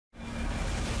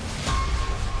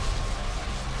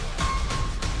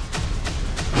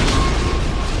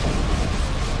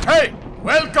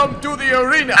welcome to the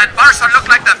arena. And Barca look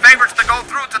like the favorites to go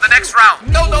through to the next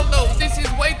round. No, this is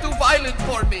way too violent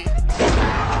for me.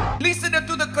 Listen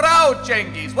to the crowd,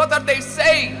 Cengiz. What are they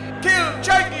saying? Kill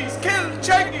Cengiz, kill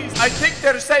Cengiz. I think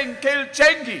they're saying kill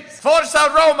Cengiz.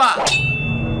 Forza Roma.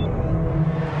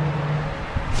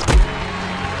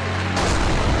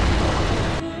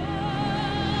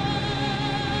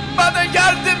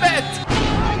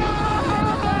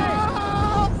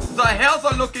 The hairs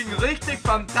are looking richtig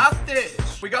fantastic.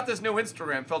 We got this new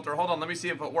Instagram filter. Hold on, let me see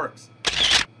if it works.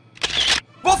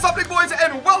 What's up, big boys,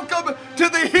 and welcome to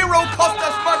the hero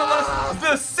Kostas Manolas,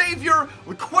 the savior,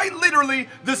 quite literally,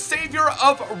 the savior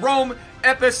of Rome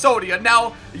Episodia.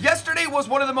 Now, yesterday was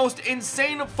one of the most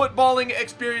insane footballing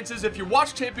experiences. If you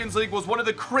watch Champions League, was one of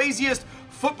the craziest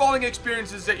footballing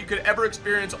experiences that you could ever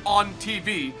experience on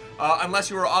TV, unless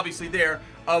you were obviously there.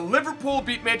 Liverpool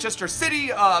beat Manchester City.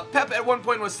 Pep at one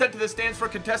point was sent to the stands for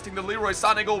contesting the Leroy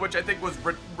Sané goal, which I think was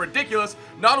ridiculous.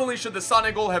 Not only should the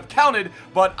Sané goal have counted,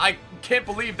 but I can't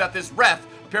believe that this ref,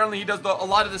 apparently he does a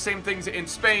lot of the same things in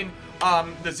Spain,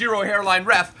 the zero hairline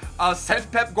ref, sent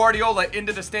Pep Guardiola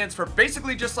into the stands for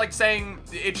basically just like saying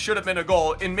it should have been a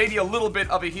goal in maybe a little bit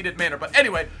of a heated manner. But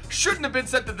anyway, shouldn't have been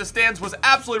sent to the stands, was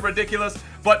absolutely ridiculous.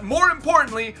 But more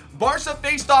importantly, Barca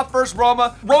faced off versus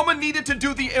Roma. Roma needed to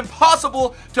do the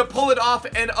impossible to pull it off,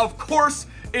 and of course,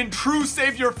 in true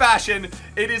savior fashion,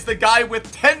 it is the guy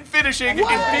with 10 finishing in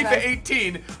FIFA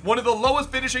 18. One of the lowest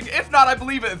finishing, if not, I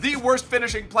believe, the worst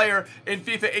finishing player in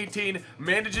FIFA 18,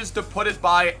 manages to put it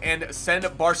by and send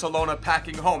Barcelona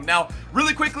packing home. Now,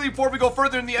 really quickly, before we go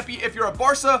further in the epi, if you're a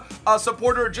Barca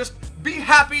supporter, just be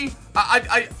happy.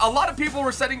 A lot of people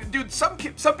were sending, dude, some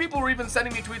people were even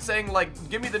sending me tweets saying, like,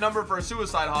 give me the number for a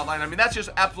suicide hotline. I mean, that's just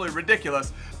absolutely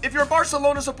ridiculous. If you're a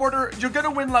Barcelona supporter, you're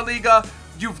gonna win La Liga.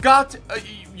 You've got,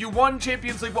 you won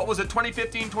Champions League, what was it,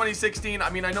 2015, 2016? I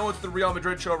mean, I know it's the Real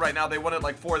Madrid show right now. They won it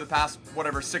like 4 of the past,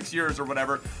 whatever, 6 years or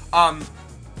whatever.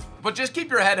 But just keep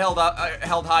your head held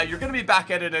high. You're going to be back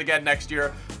at it again next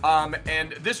year.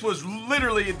 And this was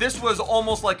literally, this was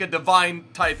almost like a divine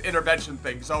type intervention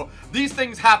thing. So these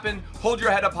things happen. Hold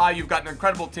your head up high. You've got an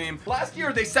incredible team. Last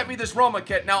year, they sent me this Roma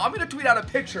kit. Now, I'm going to tweet out a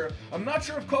picture. I'm not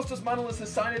sure if Kostas Manolas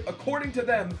has signed it. According to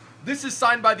them, this is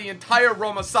signed by the entire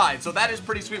Roma side, so that is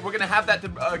pretty sweet. We're going to have that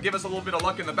to give us a little bit of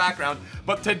luck in the background.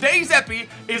 But today's epi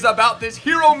is about this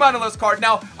Hero Manolas card.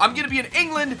 Now, I'm going to be in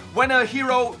England when a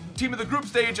Hero Team of the Group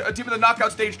Stage, Team of the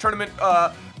Knockout Stage tournament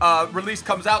release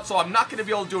comes out, so I'm not going to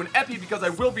be able to do an epi because I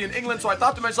will be in England. So I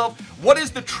thought to myself, what is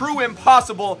the true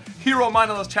impossible Hero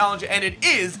Manolas challenge? And it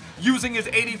is using his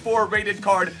 84 rated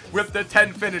card with the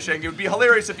 10 finishing. It would be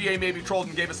hilarious if EA maybe trolled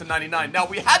and gave us a 99. Now,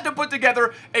 we had to put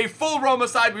together a full Roma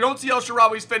side. We don't see El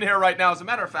Shaarawy's fin here right now. As a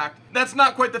matter of fact, that's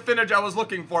not quite the finish I was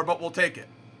looking for, but we'll take it.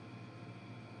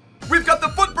 We've got the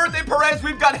foot birthday Perez,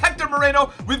 we've got Hector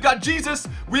Moreno, we've got Jesus,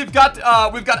 we've got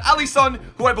Alisson,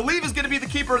 who I believe is going to be the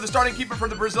keeper, the starting keeper for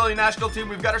the Brazilian national team.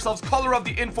 We've got ourselves color of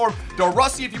the inform, De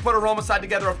Rossi. If you put a Roma side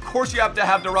together, of course you have to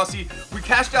have De Rossi. We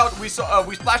cashed out, we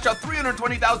splashed out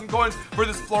 320,000 coins for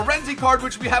this Florenzi card,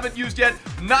 which we haven't used yet.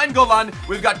 9 Golan,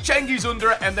 we've got Cengiz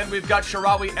under, and then we've got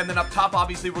Shaarawy, and then up top,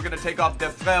 obviously, we're going to take off De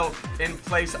Vrij in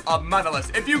place of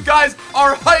Manolas. If you guys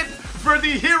are hyped for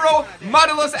the Hero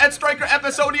Manolas at Striker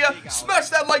Episodia, smash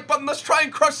that like button. Let's try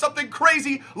and crush something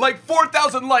crazy like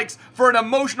 4,000 likes for an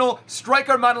emotional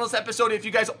Striker Manolas Episodia. If you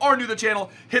guys are new to the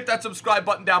channel, hit that subscribe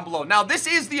button down below. Now, this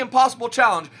is the impossible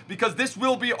challenge because this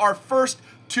will be our first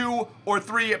 2 or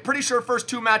 3, pretty sure first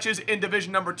 2 matches in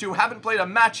Division number 2. Haven't played a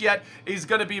match yet. Is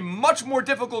going to be much more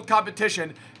difficult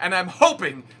competition, and I'm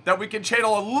hoping that we can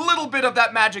channel a little bit of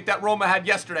that magic that Roma had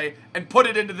yesterday and put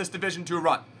it into this Division 2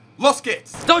 run. Los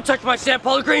Kids. Don't touch my San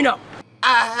Pellegrino.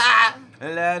 Oh,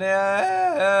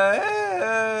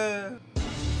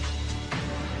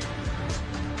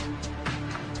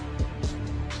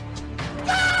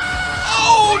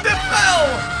 De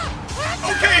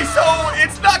Vrij! Okay, so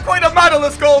it's not quite a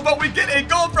Manolas goal, but we get a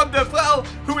goal from De Vrij,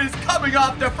 who is coming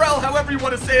off. De Vrij, however you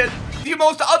want to say it. The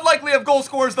most unlikely of goal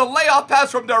scorers, the layoff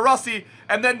pass from De Rossi,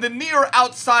 and then the near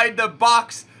outside the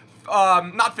box,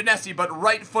 not finesse, but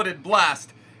right-footed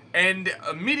blast. And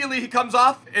immediately he comes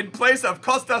off in place of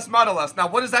Kostas Manolas. Now,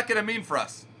 what is that going to mean for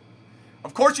us?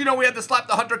 Of course, you know we had to slap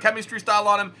the Hunter chemistry style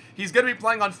on him. He's going to be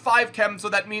playing on 5 chem, so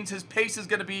that means his pace is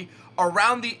going to be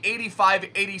around the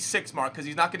 85, 86 mark, because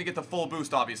he's not going to get the full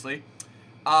boost, obviously.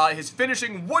 His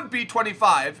finishing would be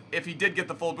 25 if he did get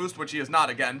the full boost, which he is not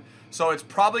again. So it's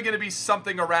probably going to be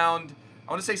something around,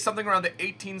 I want to say something around the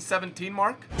 18, 17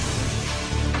 mark.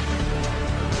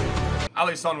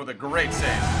 Alisson with a great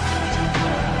save.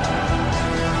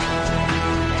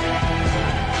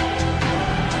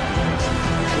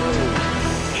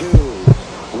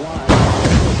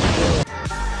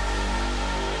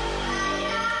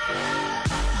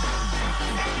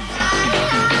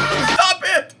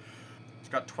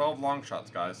 12 long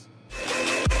shots, guys.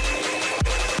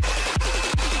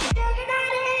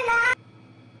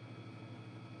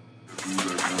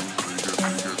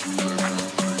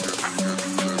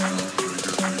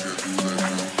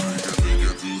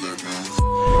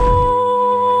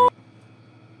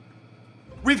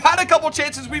 We've had a couple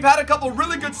chances. We've had a couple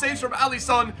really good saves from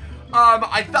Alisson.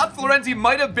 I thought Florenzi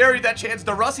might have buried that chance.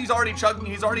 The Russi's already chugging.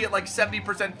 He's already at like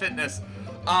 70% fitness.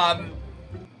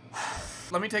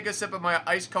 Let me take a sip of my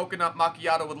iced coconut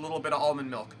macchiato with a little bit of almond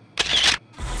milk.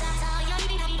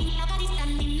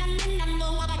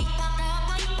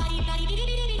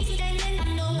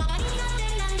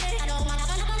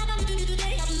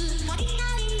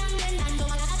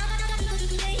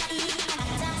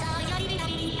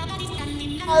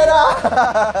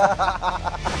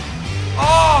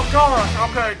 Oh gosh,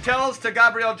 okay, Tells to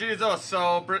Gabriel Jesus,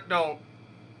 so, no,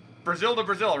 Brazil to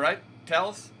Brazil, right?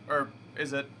 Tells, or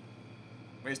is it,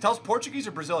 wait, is Tells Portuguese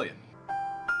or Brazilian?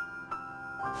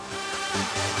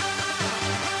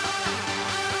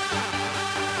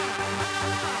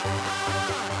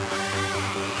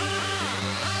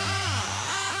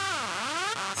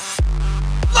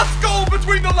 Let's go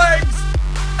between the legs!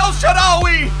 El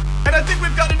Shaarawy! And I think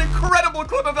we've got an incredible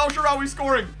clip of El Shaarawy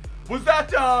scoring. Was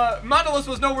that, Manolas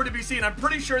was nowhere to be seen. I'm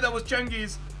pretty sure that was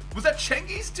Cengiz. Was that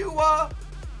Cengiz to,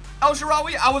 El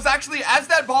Shaarawy? I was actually, as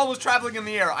that ball was traveling in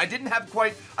the air, I didn't have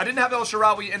El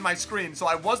Shaarawy in my screen, so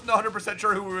I wasn't 100%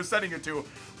 sure who we were sending it to.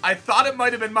 I thought it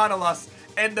might have been Manolas,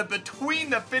 and the between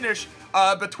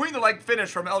the leg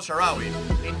finish from El Shaarawy.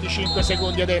 25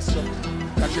 secondi adesso.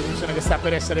 Calcio di punizione che sta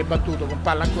per essere battuto, con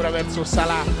palla ancora verso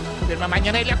Salah, ferma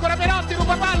Magnanelli, ancora Perotti,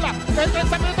 ruba palla, entra il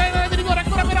sapere di rigore,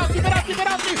 ancora Perotti, il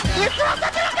cross da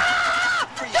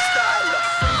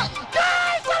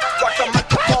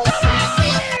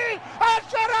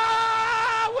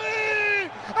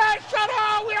El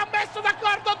Shaarawy ha messo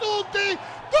d'accordo tutti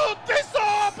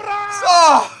sopra!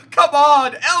 Oh, come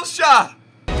on, Elsha!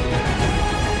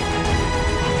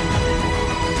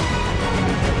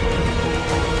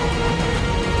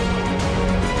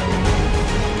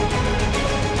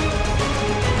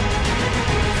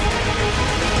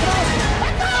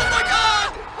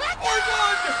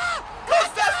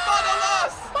 Kostas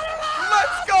Manolas!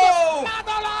 Let's go!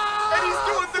 And he's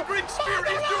doing the Greek spirit,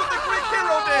 he's doing the Greek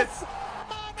hero dance!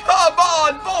 Come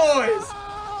on, boys!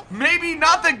 Maybe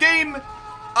not the game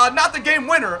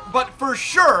winner, but for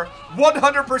sure,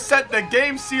 100% the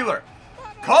game sealer.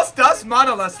 Kostas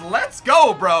Manolas, let's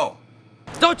go, bro!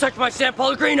 Don't touch my San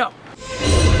Pellegrino!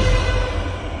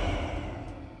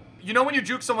 You know when you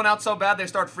juke someone out so bad they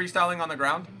start freestyling on the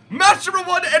ground? Match number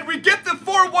 1, and we get the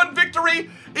 4-1 victory.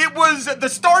 It was, the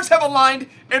stars have aligned,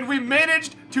 and we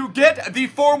managed to get the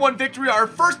 4-1 victory, our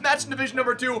first match in Division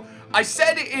number 2. I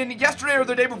said in yesterday or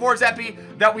the day before, Zeppy,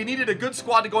 that we needed a good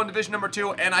squad to go in Division number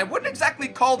 2, and I wouldn't exactly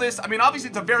call this, I mean, obviously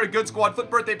it's a very good squad. Flip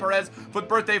birthday Perez, flip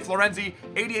birthday Florenzi,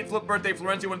 88 flip birthday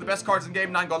Florenzi, one of the best cards in the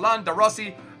game, Nangolan, Da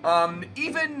Rossi,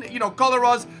 even, you know,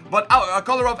 Kolarov, but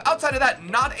Kolarov, outside of that,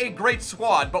 not a great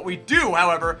squad, but we do,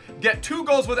 however, get 2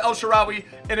 goals with El Shaarawy,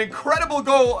 an incredible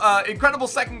goal, incredible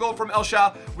second goal from El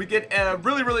Shah. We get a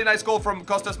really, really nice goal from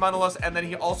Kostas Manolas, and then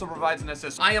he also provides an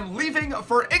assist. I am leaving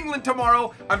for England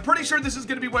tomorrow. I'm pretty sure this is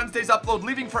going to be Wednesday's upload.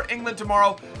 Leaving for England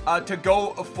tomorrow to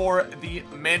go for the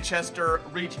Manchester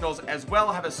Regionals as well.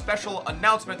 I have a special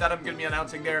announcement that I'm going to be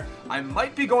announcing there. I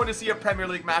might be going to see a Premier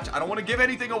League match. I don't want to give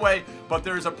anything away, but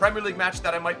there is a Premier League match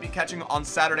that I might be catching on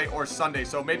Saturday or Sunday.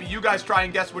 So maybe you guys try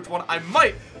and guess which one I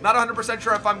might. Not 100%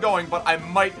 sure if I'm going, but I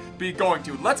might be going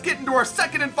to. Let's get into our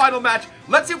second and final match.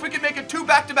 Let's see if we can make it 2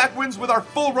 back-to-back wins with our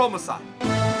full Roma side.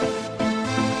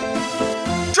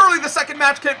 Surely the second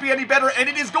match can't be any better, and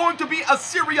it is going to be a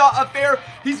Serie A affair.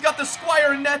 He's got the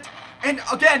Squire net, and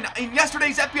again, in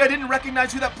yesterday's epi, I didn't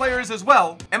recognize who that player is as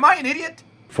well. Am I an idiot?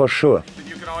 For sure.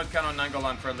 You can always count on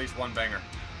Nangolan for at least one banger.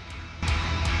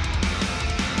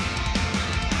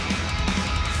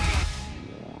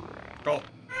 Goal.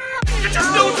 You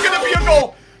just know it's gonna be a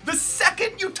goal. The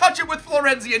second you touch it with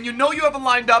Florenzi and you know you have it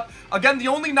lined up, again, the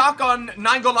only knock on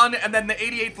Nangolan and then the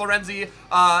 88 Florenzi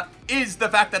is the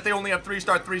fact that they only have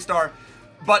 3-star.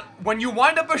 But when you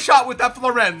wind up a shot with that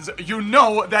Florenz, you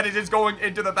know that it is going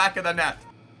into the back of the net.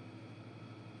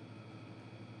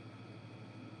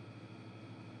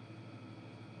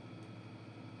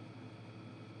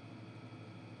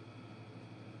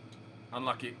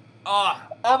 Unlucky. Ah,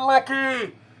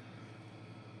 unlucky!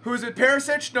 Who is it,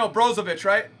 Perisic? No, Brozovic,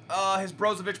 right? His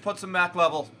Brozovic puts him back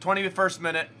level. 21st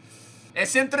minute.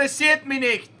 Es interessiert mich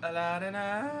nicht.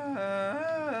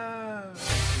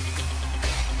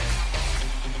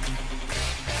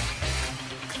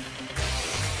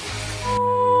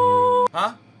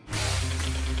 Huh?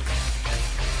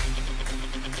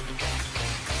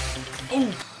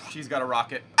 He's got a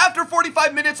rocket. After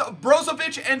 45 minutes,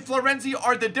 Brozovic and Florenzi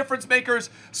are the difference makers.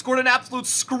 Scored an absolute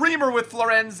screamer with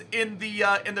Florenz in the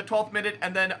 12th minute,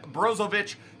 and then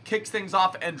Brozovic kicks things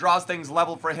off and draws things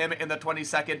level for him in the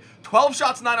 22nd. 12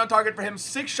 shots, 9 on target for him,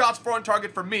 6 shots, 4 on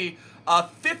target for me.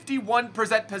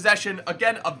 51% possession.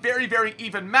 Again, a very, very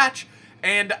even match.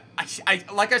 And I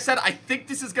like I said, I think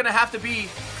this is gonna have to be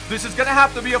a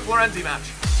Florenzi match.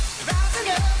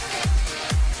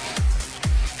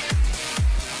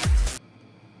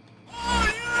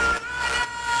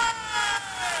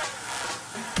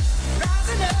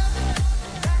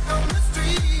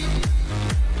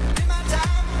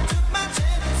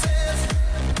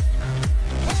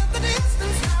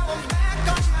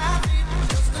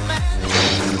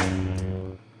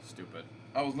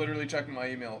 I was literally checking my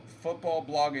email. Football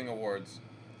Blogging Awards.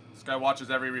 This guy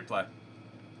watches every replay.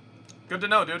 Good to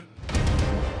know, dude.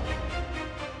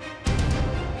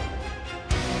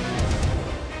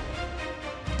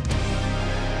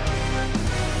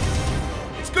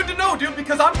 It's good to know, dude,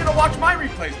 because I'm gonna watch my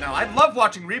replays now. I love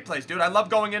watching replays, dude. I love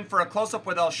going in for a close-up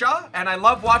with El Shah, and I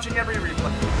love watching every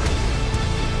replay.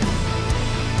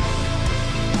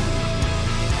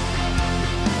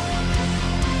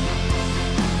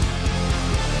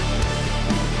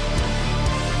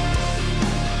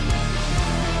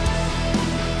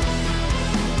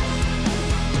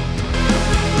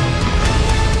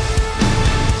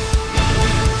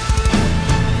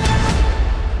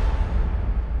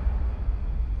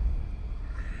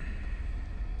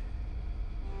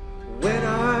 When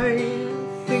I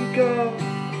think of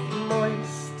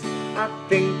moist, I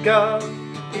think of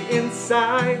the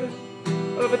inside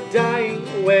of a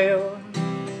dying whale.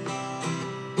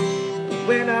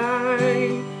 When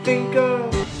I think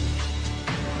of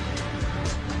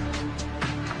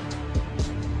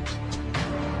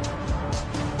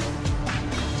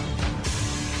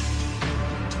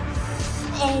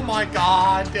Oh my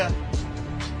god!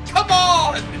 Come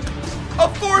on! A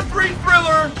 4-3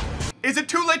 thriller! Is it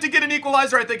too late to get an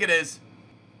equalizer? I think it is.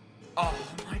 Oh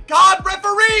my god,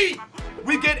 referee!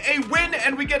 We get a win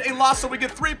and we get a loss, so we get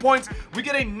 3 points. We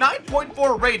get a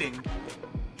 9.4 rating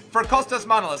for Kostas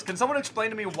Manolas. Can someone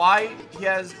explain to me why he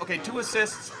has, okay, 2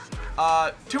 assists.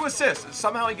 2 assists.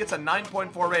 Somehow he gets a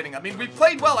 9.4 rating. I mean, we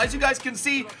played well. As you guys can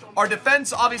see, our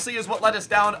defense obviously is what let us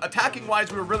down.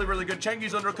 Attacking-wise, we were really, really good.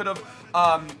 Cengiz Under could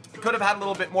have had a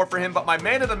little bit more for him, but my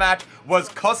man of the match was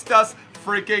Kostas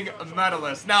freaking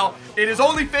Manolas. Now, it is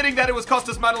only fitting that it was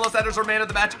Kostas Manolas that is our man of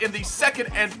the match in the second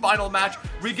and final match.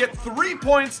 We get 3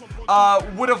 points.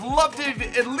 Would have loved to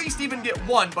at least even get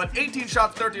 1, but 18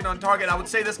 shots, 13 on target. I would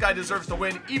say this guy deserves to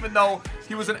win, even though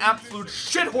he was an absolute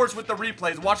shithorse with the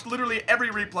replays. Watched literally every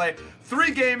replay. 3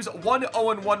 games,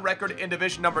 1-0-1 record in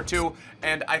Division number 2,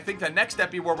 and I think the next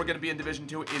step where we're going to be in Division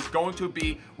 2 is going to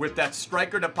be with that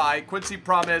striker Depay, Quincy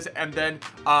Promes, and then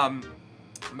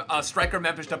striker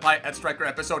Memphis Depay at striker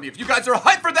Episodia. If you guys are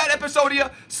hyped for that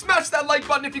Episodia, smash that like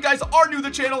button. If you guys are new to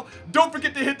the channel, don't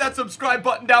forget to hit that subscribe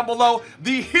button down below.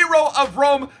 The hero of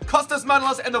Rome, Kostas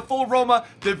Manolas, and the full Roma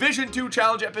Division 2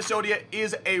 Challenge Episodia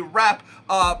is a wrap.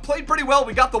 Played pretty well.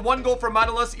 We got the 1 goal from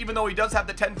Manolas, even though he does have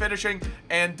the 10 finishing,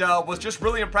 and was just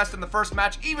really impressed in the first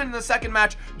match. Even in the second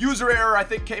match, user error, I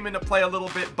think, came into play a little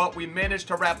bit, but we managed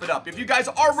to wrap it up. If you guys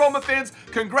are Roma fans,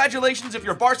 congratulations. If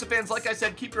you're Barca fans, like I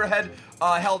said, keep your head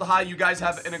held high. You guys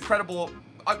have an incredible,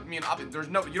 I mean,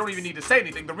 you don't even need to say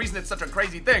anything. The reason it's such a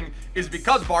crazy thing is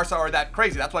because Barca are that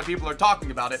crazy. That's why people are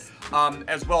talking about it.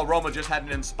 As well, Roma just had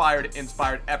an inspired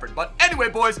effort. But anyway,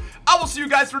 boys, I will see you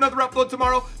guys for another upload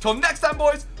tomorrow. Till next time,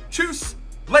 boys, tschüss,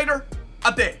 later,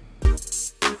 ade.